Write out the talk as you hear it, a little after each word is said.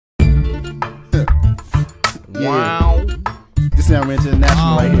Wow. This sound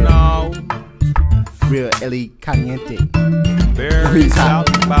international right here. No. Real Ellie Caliente. Very South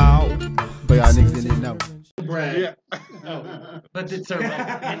Bow. But y'all niggas didn't know. Brad. Yeah. Oh, but it's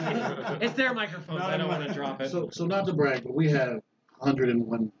their microphones. I don't want to drop it. So not to brag, but we have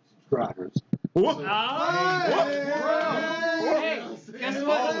 101 subscribers. What? Hey, guess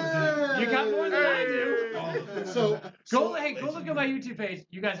what? You got more than I do. So Go look at my YouTube page.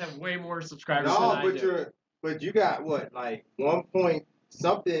 You guys have way more subscribers than I do. But you got what, like 1 point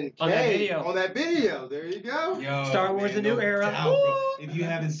something On that K video. on that video. There you go. Yo, Star Wars: The New Era. doubt, bro. If you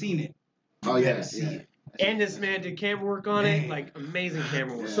haven't seen it, Oh you yeah. gotta see it. And this man did camera work on it, Man. like amazing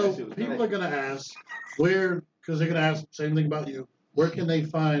camera work. So people are gonna ask where, because they're gonna ask the same thing about you. Where can they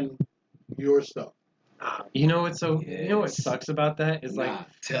find your stuff? You know what's you know what sucks about that is like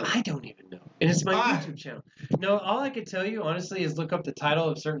Tell I don't even know, and it's my YouTube channel. No, all I could tell you honestly is look up the title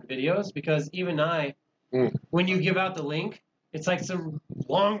of certain videos because even when you give out the link, it's like some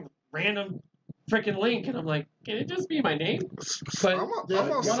long random freaking link, and I'm like, can it just be my name? But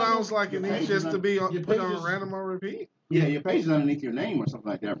Almost sounds like it needs just to be put on pages- random on repeat. Yeah, your page is underneath your name or something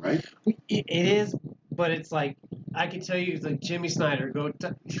like that, right? it is, but it's like I can tell you, it's like Jimmy Snyder.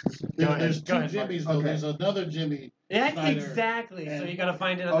 There's two ahead, Jimmys Mark. though. There's another Jimmy. That's Snyder. exactly. So And- you gotta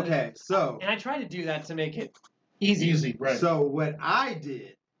find it. Okay, so And I try to do that to make it easy. Easy, right? so what I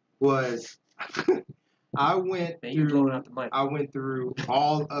did was I went Man, you're blowing through out the mic. I went through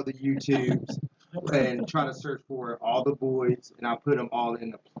all of the YouTubes and try to search for all the boys, and I put them all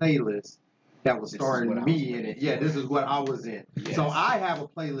in the playlist that was starring me in it. Yeah, this is what I was in. Yes. So I have a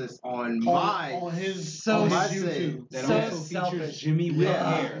playlist on my on his So on his my YouTube. that So also selfish. features Jimmy with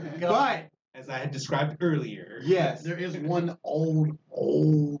Yeah. hair, But as I had described earlier. yes, There is one old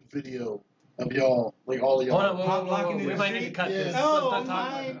video of y'all, like all of y'all. Hold on, Pop locking in we the might need to street? cut Yeah. this. Oh, Let's not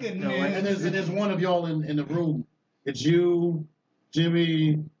talk my about it. goodness. No, And there's one of y'all in the room. It's you,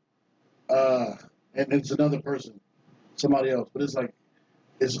 Jimmy, and it's another person, somebody else. But it's like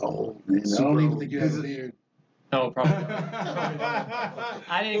it's old, man. I don't even think you have a beard. No, probably not.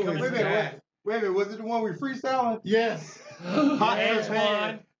 I didn't come Wait a in. minute, wait a minute. Was it the one we freestyling? Yes. Hot There's and pan.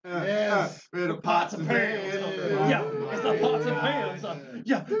 one. Yes. The pots and pans. Yeah, it's the pots and pans.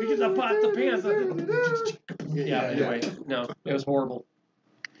 Yeah, we get the pots and pans. Yeah, anyway, no, it was horrible.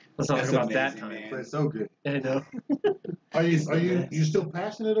 Let's not That's talk about that amazing, time. man. But it's so good. I know. Are you still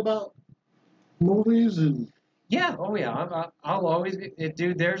passionate about movies and? Yeah, oh yeah, I'll always be,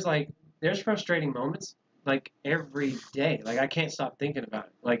 dude, there's frustrating moments, like, every day. Like, I can't stop thinking about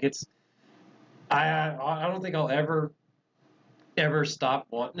it. Like, I don't think I'll ever stop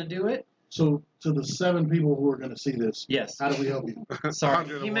wanting to do it. So to the 7 people who are going to see this, Yes. how do we help you? Sorry.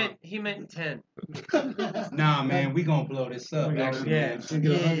 101. He meant 10. Nah, man, we gonna blow this up. Actually, Yeah. man. You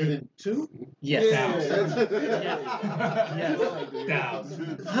get 102. Yes.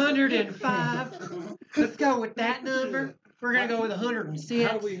 Thousands. 105. Let's go with that number. We're gonna go with 106.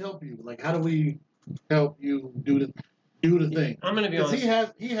 How do we help you? Like, how do we help you do the thing? I'm gonna be Because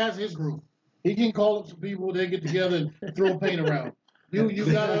honest. he has his group. He can call up some people. They get together and throw paint around. You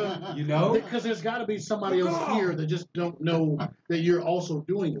gotta, You know? because there's got to be somebody else here that just don't know that you're also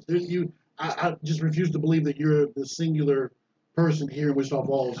doing this. I just refuse to believe that you're the singular person here in Wichita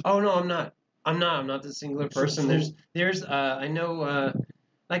Falls. Oh no, I'm not. I'm not the singular person. There's I know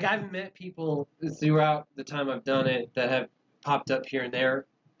like I've met people throughout the time I've done it that have popped up here and there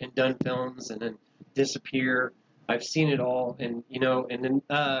and done films and then disappear. I've seen it all, and and then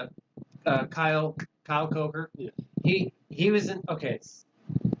Kyle Coker. Yeah. He was in. Okay,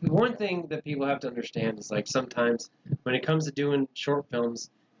 one thing that people have to understand is like sometimes when it comes to doing short films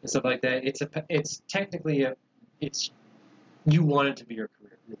and stuff like that, it's technically you want it to be your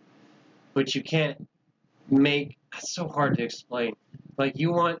career, but you can't make. It's so hard to explain. Like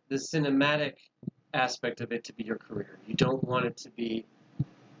you want the cinematic aspect of it to be your career. You don't want it to be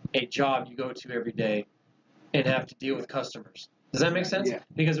a job you go to every day and have to deal with customers. Does that make sense? Yeah.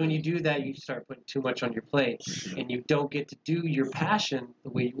 Because when you do that, you start putting too much on your plate, and you don't get to do your passion the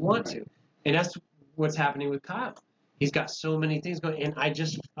way you want to. And that's what's happening with Kyle. He's got so many things going, and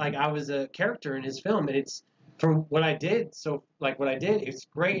I was a character in his film, and it's from what I did. So what I did, it's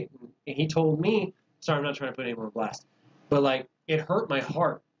great. And he told me, sorry, I'm not trying to put anyone on blast, but like it hurt my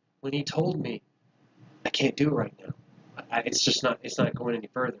heart when he told me, I can't do it right now. It's not going any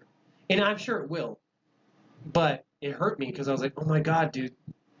further, and I'm sure it will, but it hurt me because I was like, oh my God, dude,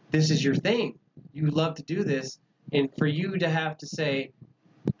 this is your thing. You love to do this. And for you to have to say,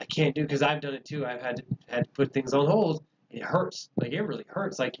 I can't do, because I've done it too. I've had to put things on hold. It hurts. Like, it really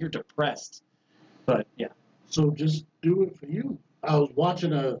hurts. Like, you're depressed. But, yeah. So just do it for you. I was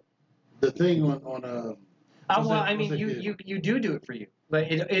watching a the thing on Well, I mean, you do it for you. Like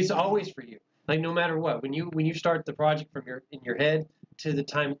it's always for you. Like no matter what, when you start the project from in your head to the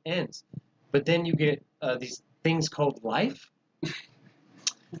time it ends, but then you get these things called life,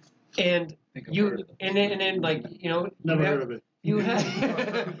 and then like never heard of it. You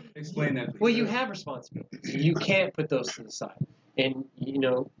have Explain that. Well, you have responsibilities. You can't put those to the side, and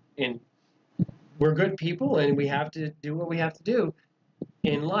and we're good people, and we have to do what we have to do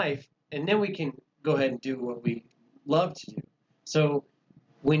in life, and then we can go ahead and do what we love to do. So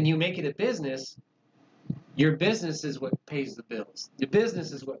when you make it a business, your business is what pays the bills. The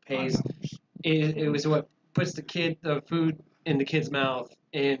business is what pays. It was what puts the food in the kid's mouth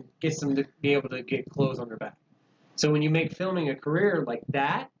and gets them to be able to get clothes on their back. So when you make filming a career like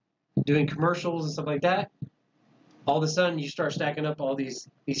that, doing commercials and stuff like that, all of a sudden you start stacking up all these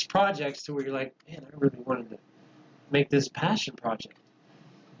projects to where you're like, man, I really wanted to make this passion project.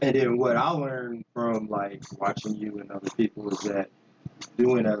 And then what I learned from like watching you and other people is that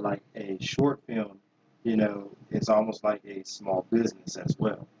doing a short film, it's almost like a small business as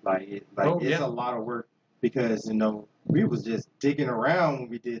well. It's a lot of work because we was just digging around when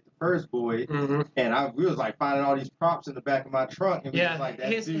we did the first Boy, and we was like finding all these props in the back of my trunk. And yeah, was like,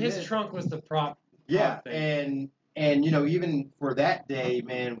 his trunk was the prop. Yeah, thing. and even for that day,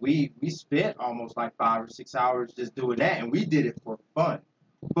 man, we spent almost like 5 or 6 hours just doing that, and we did it for fun.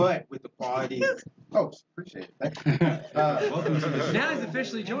 But with the quality, appreciate it. Thank you. Welcome to the show. Now he's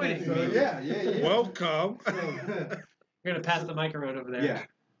officially joining. So, yeah. Welcome. We're gonna pass the mic around over there. Yeah.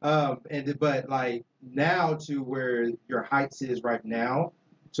 But like now to where your heights is right now,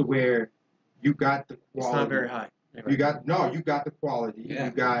 to where you got the quality. It's not very high. You got the quality.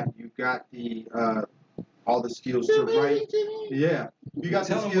 Yeah. You got the all the skills to write. Yeah. You got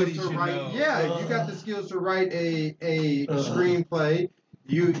the Tell him what skills he to should write. know. Yeah, you got the skills to write a screenplay.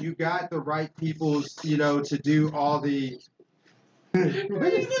 You got the right people's, to do all the. He's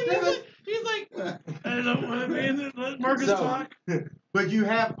like, I don't want to be in this. Let Marcus talk. But you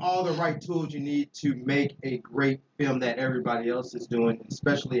have all the right tools you need to make a great film that everybody else is doing,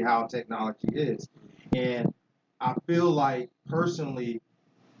 especially how technology is. And I feel like personally,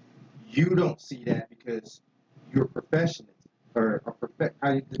 you don't see that because you're a perfectionist. How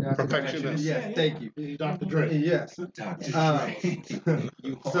you pronounce it? Perfectionist. Yes, thank you. Dr. Dre. Yes. Dr.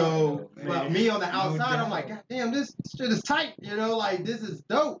 So, but me on the outside, I'm like, God damn, this shit is tight, this is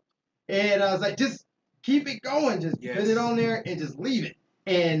dope. And I was like, just keep it going, just put it on there and just leave it.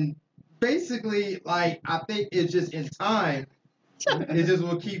 And basically, I think it's just in time, it just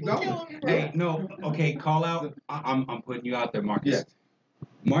will keep going. Hey, no, okay, call out. I'm putting you out there, Marcus. Yeah.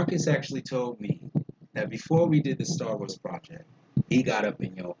 Marcus actually told me that before we did the Star Wars project, he got up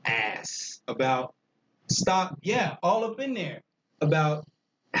in your ass about all up in there, about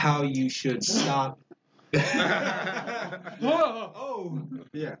how you should stop. Whoa!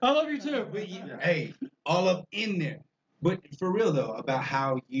 Yeah. I love you too. But hey, all up in there. But for real though, about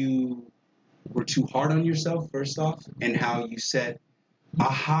how you were too hard on yourself, first off, and how you set a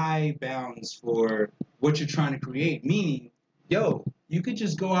high bounds for what you're trying to create. Meaning, you could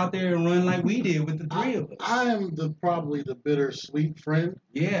just go out there and run like we did with the three of us. I am probably the bittersweet friend.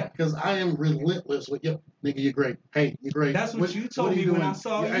 Yeah. Because I am relentless with you. Nigga, you're great. Hey, you're great. That's what you told me when I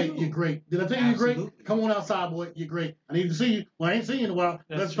saw you. Hey, you're great. Did I tell you you're great? Absolutely. Come on outside, boy. You're great. I need to see you. Well, I ain't seen you in a while.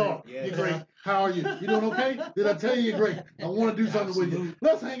 Let's talk. Yeah. You're great. How are you? You doing okay? Did I tell you you're great? I want to do something with you.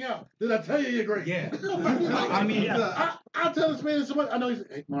 Let's hang out. Did I tell you you're great? Yeah. I mean, I'll tell this man so much. I know he's,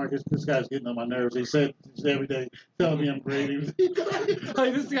 hey, Marcus, this guy's getting on my nerves. He said every day, telling me I'm great.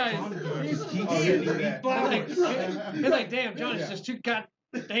 Like, this guy is, he's like, damn, John is just too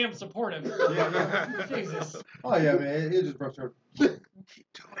goddamn supportive. Jesus. Oh, yeah, man. It just frustrating.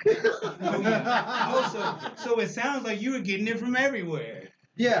 So it sounds like you were getting it from everywhere.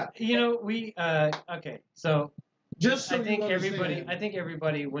 Yeah. Okay, so Just so I think you everybody,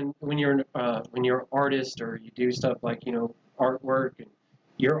 understand. when you're an artist or you do stuff like artwork and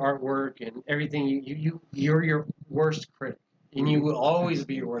your artwork and everything, you're your worst critic, and you will always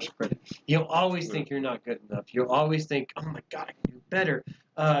be your worst critic. You'll always think you're not good enough. You'll always think, oh my God, I can do better.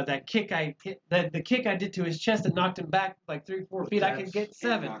 That kick I hit, the kick I did to his chest that knocked him back like 3-4 feet, I could get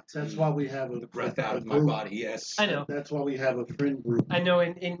 7. That's why we have The breath out of my group. body. Yes. I know. That's why we have a friend group. I know,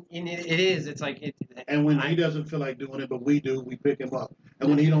 and it is. It's like it. And when he doesn't feel like doing it, but we do, we pick him up. And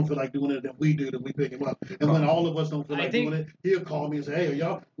when he don't feel like doing it, then we do, then we pick him up. And when all of us don't feel like doing it, he'll call me and say, "Hey,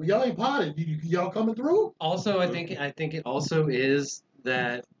 y'all ain't potted. Y'all coming through?" Also, I think it also is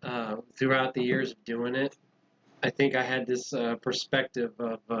that throughout the years of doing it, I think I had this perspective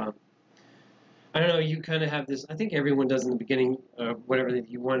of I don't know. You kind of have this. I think everyone does in the beginning. Whatever that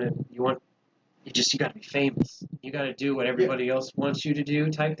you want. You got to be famous. You got to do what everybody else wants you to do,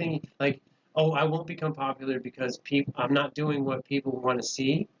 type thing. Like, oh, I won't become popular because I'm not doing what people want to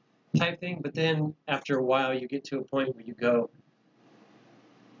see, type thing. But then after a while, you get to a point where you go,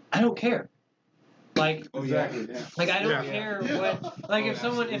 I don't care. Like, Exactly. Yeah. like I don't care what. Like if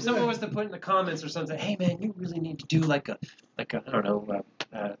someone was to put in the comments or something, hey man, you really need to do like a I don't know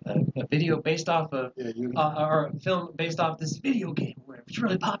a video based off of or a film based off this video game where it's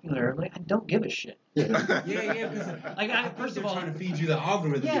really popular. I'm like, I don't give a shit. Yeah, because Like first of all, trying to feed you the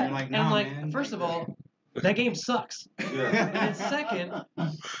algorithm. yeah, And you're like, and nah, I'm like, man. first of all, that game sucks. Yeah. And then second,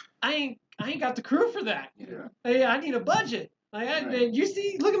 I ain't got the crew for that. Yeah. Hey, I need a budget. Like you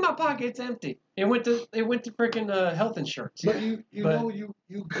see, look at my pocket; it's empty. It went to freaking health insurance. But you know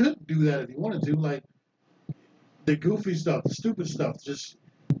you could do that if you wanted to, like the goofy stuff, the stupid stuff. Just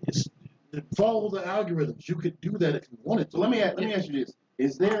follow the algorithms. You could do that if you wanted to. So let me ask you this: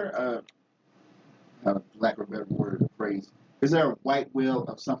 is there a lack of a better word or phrase? Is there a white whale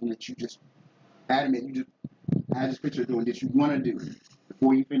of something that you just adamant you just had this picture of doing that you want to do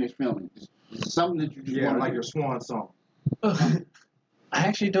before you finish filming? Just something that you just want to like do. your swan song. I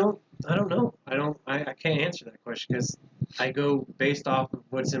actually don't. I don't know. I can't answer that question because I go based off of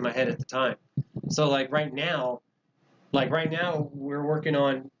what's in my head at the time. So like right now, we're working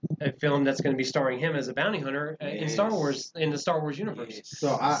on a film that's going to be starring him as a bounty hunter in Star Wars, in the Star Wars universe.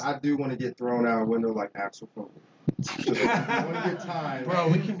 So I do want to get thrown out a window like Axel Foley. One good time. Bro,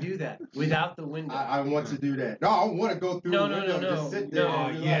 we can do that without the window. I want to do that. No, I want to go through No, the window and just sit there. no.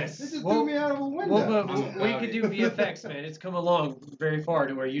 and be Yes. Like, this just Well, threw me out of a window. We could do VFX, man. It's come along very far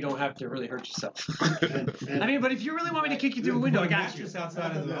to where you don't have to really hurt yourself. I mean, but if you really want me to kick you through a window, I got you. Just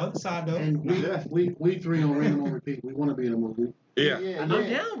outside of the other side, though. And we three on Random on Repeat. We want to be in a movie. Yeah. I'm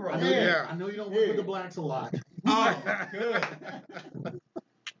down, bro. I know you don't work with the blacks a lot. Oh, good.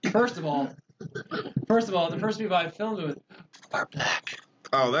 First of all, the first people I filmed with are black.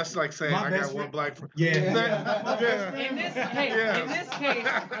 Oh, that's like saying My I best got one friend- black friend. Yeah. In this case,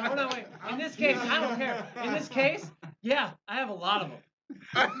 hold on, wait. In this case, I don't care. In this case, yeah, I have a lot of them.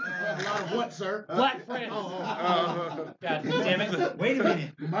 A lot of what, sir? Black friends. God damn it. Wait a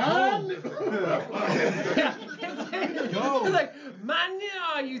minute. Mine? Yo. It's like, man,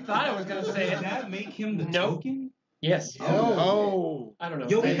 no, you thought I was going to say Does it. that make him the Nope. token? Yes. Oh. I don't know.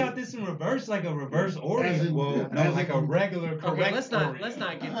 Yo, we Hey. got this in reverse, like a reverse As Oreo. in- Well, no, as like in- a regular correct Okay, let's not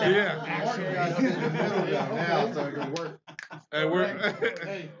get that. Yeah. Now, so it can work. Hey, we're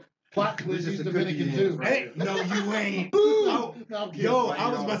Hey, plot twist, This he's is a Dominican cookie too. in, right? Hey, no, you ain't. No, I'm kidding. Yo, I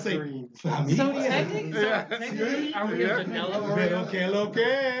was about to say. Family. So technically, are we a Yeah. vanilla Oreo?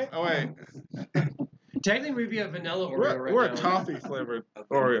 Okay. oh wait, Technically, we'd be a vanilla Oreo right we're now. a toffee flavored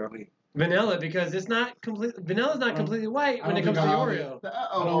Oreo. Vanilla, because it's not complete. Vanilla's not completely white when it comes to the Oreo. The I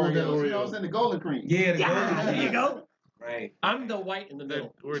don't want that Oreos. You Oreo. know, it's in the golden cream. Yeah, the Yeah, golden there you cream. go. Right. I'm the white in the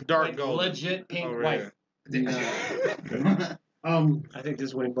middle. We're dark Like gold. legit pink over white. here. I think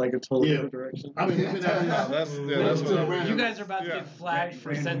this went like a totally Yeah. different direction. I mean, we've been having That's still what. around. You guys are about to get flagged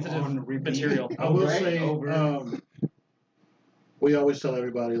for sensitive material. I will Right, say, over. we always tell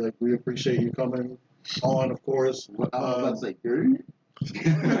everybody, like, we appreciate you coming on, of course. I was about to say, dude.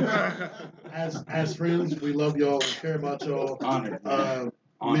 As friends, we love y'all, we care about y'all. Honored.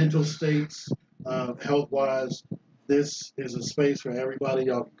 Mental states, health-wise, this is a space for everybody.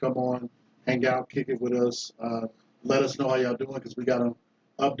 Y'all can come on, hang out, kick it with us. Let us know how y'all doing, because we got to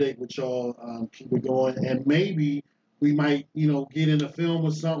update with y'all, keep it going. And maybe we might, get in a film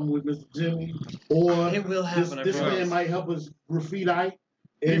or something with Mr. Jimmy, or It will happen. I this promise. man might help us graffiti.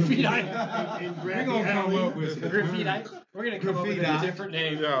 Graffiti. We're gonna come up with some Graffiti. We're gonna come up with a Graffiti. different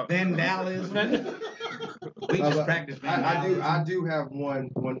name. Yeah. vandalism. We just practice vandalism. I do have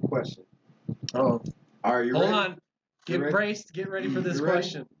one question. Oh, Are you hold ready? on. Get ready? braced. Get ready for this You ready?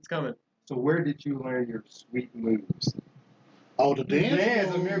 question. It's coming. So where did you learn your sweet moves? Oh, the dance?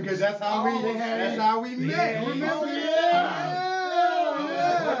 Dance, Amir, because that's how we met. Remember?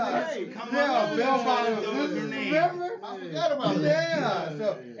 Yeah, Bell Bottom. Remember? I forgot about that. Yeah.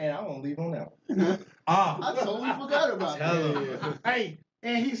 So, and I won't leave on that one. Ah, I totally forgot about tell that. him. Hey,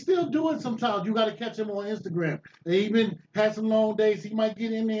 and he still do it sometimes. You got to catch him on Instagram. He even had some long days. He might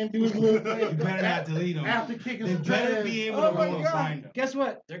get in there and do his little thing. You better not delete them. After kicking They some better trash. be able Oh to my go and God. find them. Guess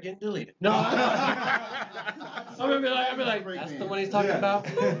what? They're getting deleted. No. I'm gonna be like, that's the one he's talking Yeah. about.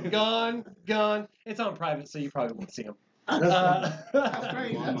 Gone. It's on private, so you probably won't see him. That's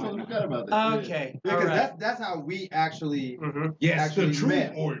crazy. I totally forgot about that. Okay. Yeah, All because right. that's how we actually. Mhm. Yes, Actually the true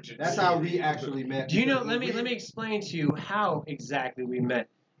met. origins. That's how we actually met. Do you know? Let me explain to you how exactly we met.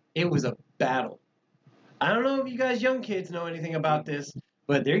 It was a battle. I don't know if you guys young kids know anything about this,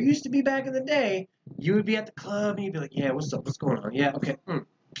 but there used to be back in the day, you would be at the club and you'd be like, yeah, what's up? What's going on? Yeah, okay.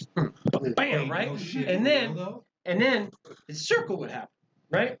 Bam, right? No shit, And for then, real, though? and then the circle would happen,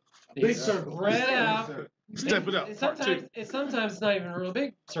 right? Big circle. Spread out. Step it up. And Part two. sometimes it's not even a real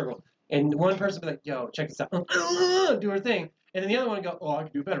big circle. And one person will be like, yo, check this out. Do her thing. And then the other one would go, oh, I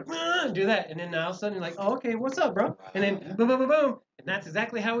can do better. Do that. And then all of a sudden you're like, oh, okay, what's up, bro? And then boom, boom, boom, boom. And that's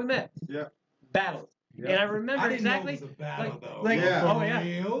exactly how we met. Yeah. Battles. Yeah. And I remember I didn't exactly. know it was a battle, though. Like, Yeah. oh, yeah.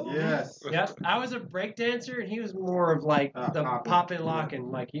 Real? Yes. Yeah, I was a break dancer, and he was more of like the pop and lock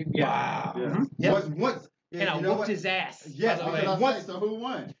and like you. Yeah. Wow. Yeah. Mhm. Yep. Once, And I you know whooped what? his ass. Yes, by the because way. I say, so who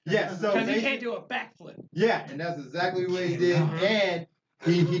won? Yes, so Because he they- can't do a backflip. Yeah, and that's exactly what he did. And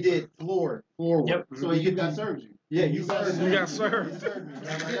he did forward. Yep. So he got served you. Yeah, you served me. You got served. He served me.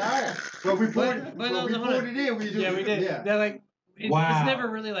 I'm like, all right. But we poured it. But But we hold poured on. it in. We just, Yeah, we did. Yeah. They're like, it's Wow. never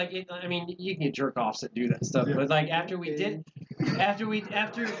really like it. I mean, you can get jerk offs that do that stuff, Yeah. but like after we did, after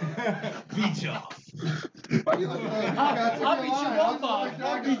Beat you off. I'll beat you both off.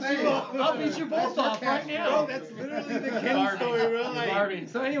 I'll beat you both off right now. That's literally the Barbie. Ken story, real life. Barbie.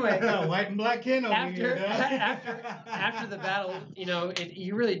 So anyway, White and black Ken over after here. after the battle, you know,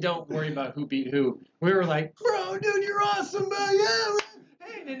 you really don't worry about who beat who. We were like, bro, dude, you're awesome, man. Yeah, man.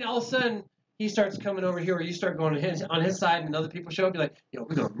 Hey, and then all of a sudden he starts coming over here, or you start going on his side, and other people show up. You're like, yo,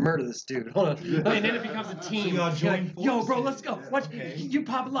 we're gonna murder this dude. Hold on, and then it becomes a team. y'all You're join like, yo, bro, forces. let's go. Watch, Okay. you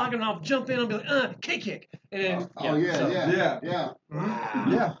pop a lock, and I'll jump in. I'll be like, kick, and then Oh, yeah, so- yeah. Wow.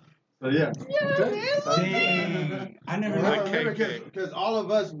 Yeah. So, yeah. Dang. I never I knew. can't Because all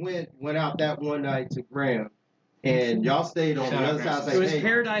of us went out that one night to Graham, and y'all stayed on the Shout out other side. Graham. It was Hey,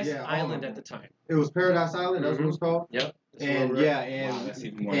 Paradise yeah, Island at the time. It was Paradise Island. That's what it was called. Yep. And Wow, and that's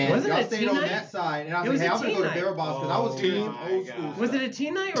even more. and Wasn't y'all it stayed teen on night? that side, and I It was was like, a hey, I'm gonna teen go to night. Barrel Boss because I was Oh team my old school. God. Was it a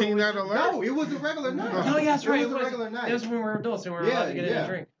teen night? Or Teen night alert? No, it was a regular night. Oh, yeah, that's right. It was a regular It night. was when we were adults and we were allowed to get in and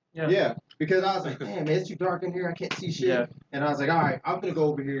drink. Yeah, because I was like, damn, man, it's too dark in here. I can't see shit. Yeah. And I was like, all right, I'm gonna go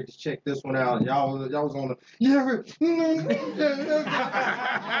over here and just check this one out. And y'all was on the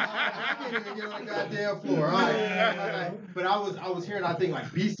I can't even get on the goddamn floor. All right. But I was hearing, I think,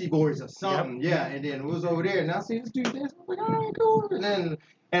 like Beastie Boys or something. Yeah, and then it was over there, and I see this dude dance. I was like, all right, cool.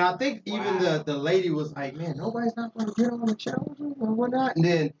 And I think even the lady was like, man, nobody's not gonna get on the challenge or whatnot. And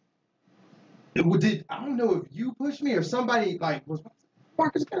then I don't know if you pushed me or somebody like was.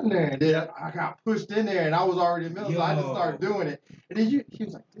 Marcus, come there. And then I got pushed in there, and I was already in the middle, so I just started doing it. And then he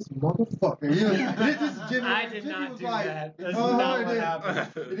was like, this motherfucker. You know, and this is Jimmy. I did Jimmy not was do like, that. That's oh, not and what then- happened.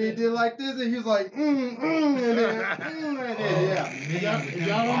 And he did like this, and he was like, and then, yeah.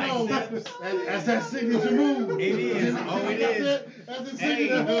 Y'all don't know. That's that signature move. It is. Oh, it is. That's the Hey,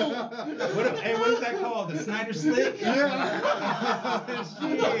 signature move. what is that called? The Snyder Slick? Yeah.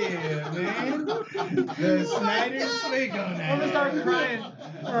 Shit, man. The Snyder Slick on that. I'm gonna start crying.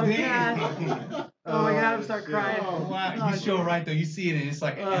 Oh, God. Oh, my God, I'm gonna start crying. Oh, wow. You show right, though. You see it, and it's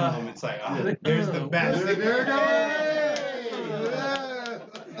like an emblem. It's like, oh, there's the best. There it goes.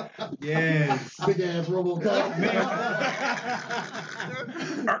 Yes. Big ass RoboCop.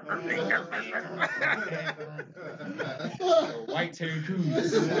 White Terry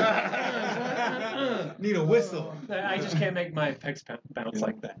Crews. Need a whistle. I just can't make my pecs bounce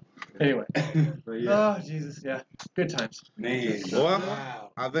like that. Anyway. But yeah. Oh, Jesus, yeah. Good times. Man. Well,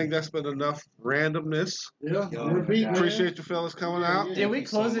 Wow. I think that's been enough randomness. Yeah, Yo, repeat, man. Appreciate you fellas coming out. Did we you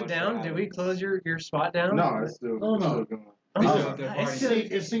so close it much down? for Did we having close your spot down? No, it's still, Oh, no. it's still going. Oh, Still up there it's partying. still-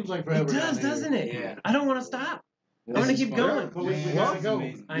 It seems like forever. It does, down there. doesn't it? Yeah. I don't want to stop. I want to This is keep fun. going. But we Man, gotta this is go.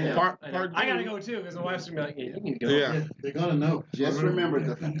 amazing. I know. Part- I know. part I gotta two. go too because my wife's gonna be like, "Yeah, you need to go." Yeah. They're gonna know. Just remember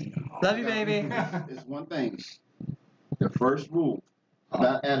Love you, baby. it's one thing. The first rule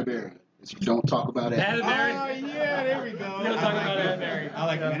about Atterbury is you don't talk about Atterbury. Atterbury. Oh, yeah, there we go. We don't talk about Atterbury. I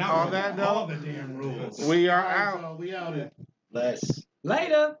like, man, I On know that all note, the damn rules. We are All right, out. so we out here. Less.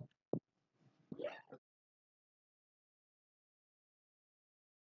 Later.